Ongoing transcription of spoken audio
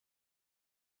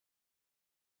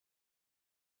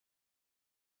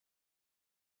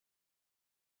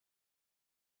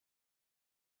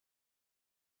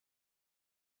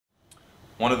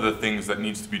One of the things that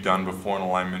needs to be done before an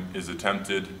alignment is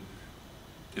attempted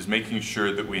is making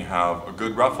sure that we have a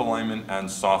good rough alignment and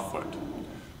soft foot.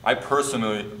 I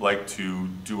personally like to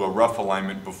do a rough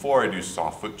alignment before I do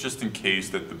soft foot, just in case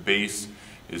that the base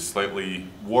is slightly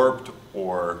warped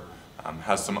or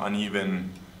has some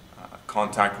uneven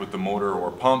contact with the motor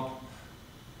or pump.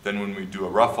 Then when we do a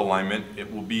rough alignment,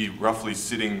 it will be roughly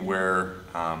sitting where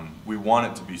we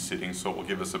want it to be sitting, so it will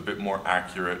give us a bit more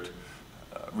accurate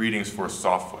readings for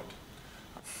soft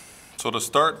foot. So to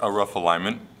start a rough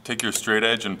alignment, take your straight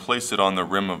edge and place it on the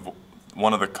rim of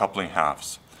one of the coupling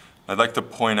halves. I'd like to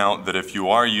point out that if you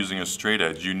are using a straight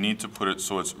edge, you need to put it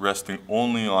so it's resting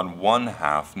only on one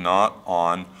half, not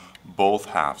on both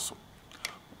halves.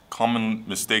 Common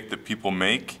mistake that people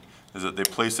make is that they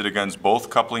place it against both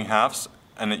coupling halves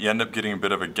and you end up getting a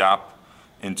bit of a gap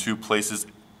in two places,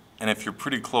 and if you're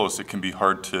pretty close it can be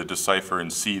hard to decipher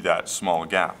and see that small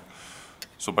gap.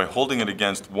 So by holding it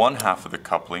against one half of the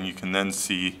coupling, you can then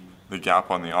see the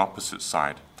gap on the opposite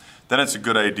side. Then it's a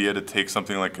good idea to take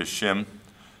something like a shim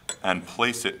and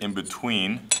place it in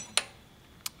between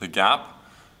the gap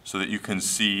so that you can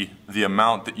see the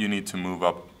amount that you need to move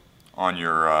up on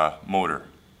your motor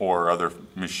or other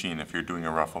machine if you're doing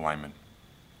a rough alignment.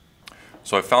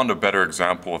 So I found a better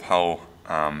example of how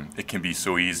it can be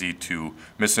so easy to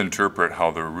misinterpret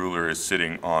how the ruler is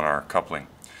sitting on our coupling.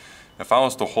 If I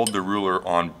was to hold the ruler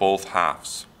on both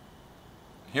halves,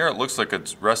 here it looks like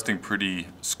it's resting pretty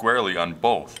squarely on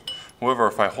both. However,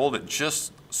 if I hold it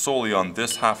just solely on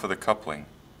this half of the coupling,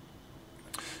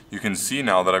 you can see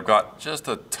now that I've got just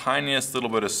a tiniest little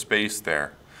bit of space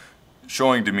there,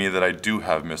 showing to me that I do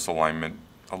have misalignment,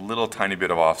 a little tiny bit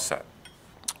of offset.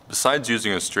 Besides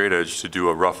using a straight edge to do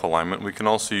a rough alignment, we can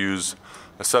also use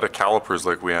a set of calipers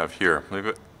like we have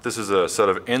here. This is a set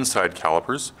of inside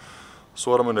calipers. So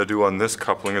what I'm going to do on this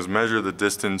coupling is measure the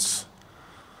distance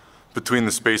between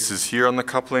the spaces here on the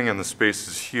coupling and the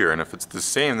spaces here. And if it's the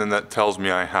same, then that tells me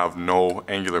I have no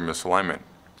angular misalignment.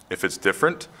 If it's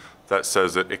different, that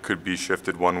says that it could be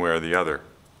shifted one way or the other.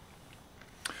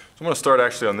 So I'm going to start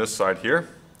actually on this side here.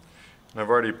 And I've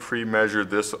already pre-measured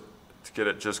this to get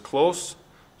it just close.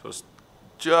 So it's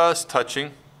just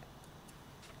touching.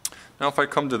 Now if I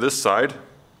come to this side, you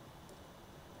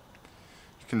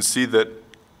can see that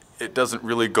it doesn't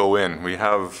really go in. We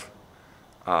have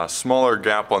a smaller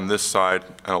gap on this side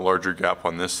and a larger gap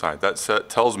on this side. That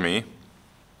tells me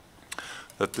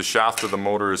that the shaft of the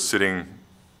motor is sitting,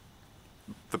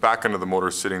 the back end of the motor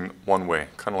is sitting one way,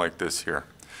 kind of like this here.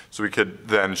 So we could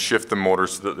then shift the motor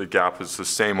so that the gap is the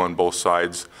same on both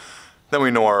sides. Then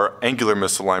we know our angular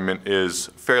misalignment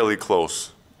is fairly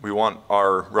close. We want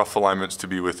our rough alignments to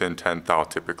be within 10 thou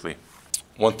typically.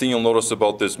 One thing you'll notice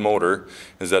about this motor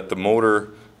is that the motor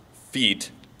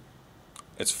feet,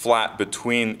 it's flat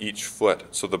between each foot.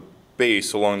 So the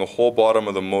base along the whole bottom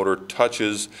of the motor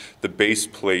touches the base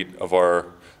plate of our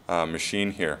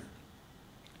machine here.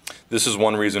 This is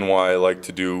one reason why I like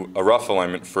to do a rough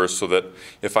alignment first, so that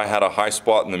if I had a high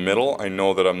spot in the middle, I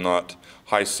know that I'm not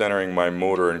high centering my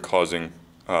motor and causing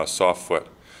soft foot.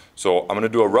 So I'm going to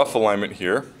do a rough alignment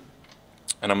here,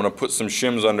 and I'm going to put some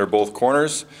shims under both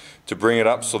corners to bring it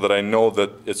up so that I know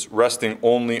that it's resting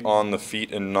only on the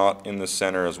feet and not in the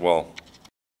center as well.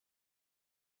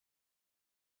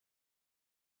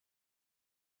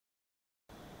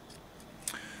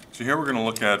 So here we're going to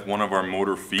look at one of our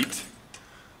motor feet.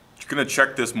 You're going to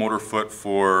check this motor foot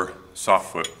for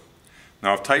soft foot.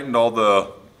 Now I've tightened all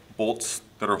the bolts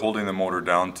that are holding the motor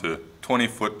down to 20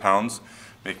 foot-pounds,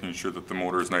 making sure that the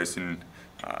motor is nice and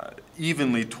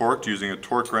evenly torqued using a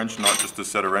torque wrench, not just a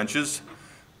set of wrenches.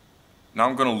 Now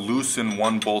I'm going to loosen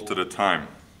one bolt at a time.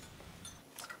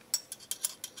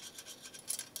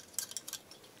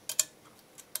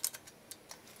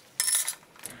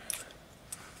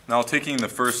 Now taking the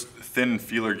first thin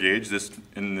feeler gauge,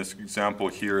 in this example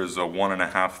here is a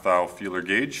 1.5 thou feeler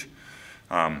gauge.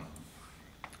 I'm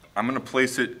going to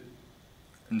place it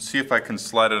and see if I can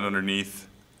slide it underneath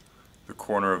the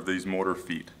corner of these motor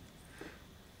feet.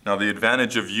 Now the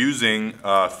advantage of using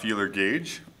a feeler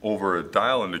gauge over a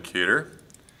dial indicator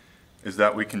is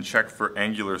that we can check for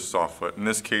angular soft foot. In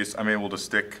this case, I'm able to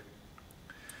stick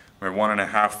my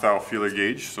 1.5 thou feeler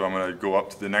gauge, so I'm going to go up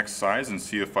to the next size and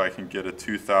see if I can get a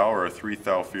 2 thou or a 3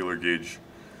 thou feeler gauge.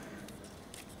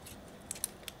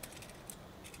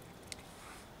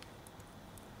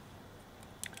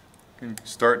 You can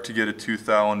start to get a 2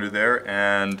 thou under there,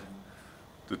 and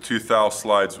the 2 thou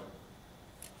slides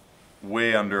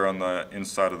way under on the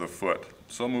inside of the foot.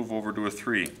 So I'll move over to a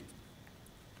 3.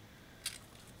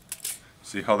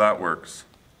 See how that works.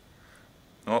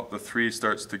 Oh, the 3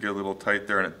 starts to get a little tight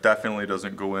there, and it definitely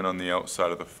doesn't go in on the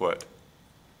outside of the foot.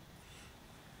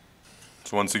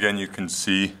 So once again, you can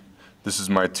see this is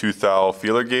my tooth thou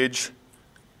feeler gauge.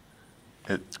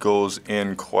 It goes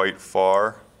in quite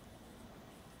far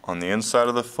on the inside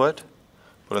of the foot,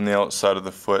 but on the outside of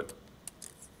the foot,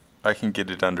 I can get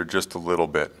it under just a little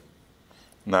bit.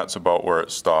 And that's about where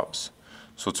it stops.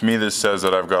 So to me, this says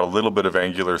that I've got a little bit of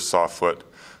angular soft foot.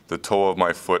 The toe of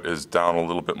my foot is down a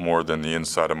little bit more than the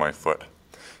inside of my foot.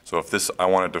 So if this I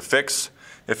wanted to fix,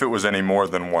 if it was any more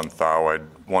than 1 thou,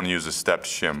 I'd want to use a stepped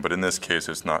shim, but in this case,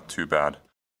 it's not too bad.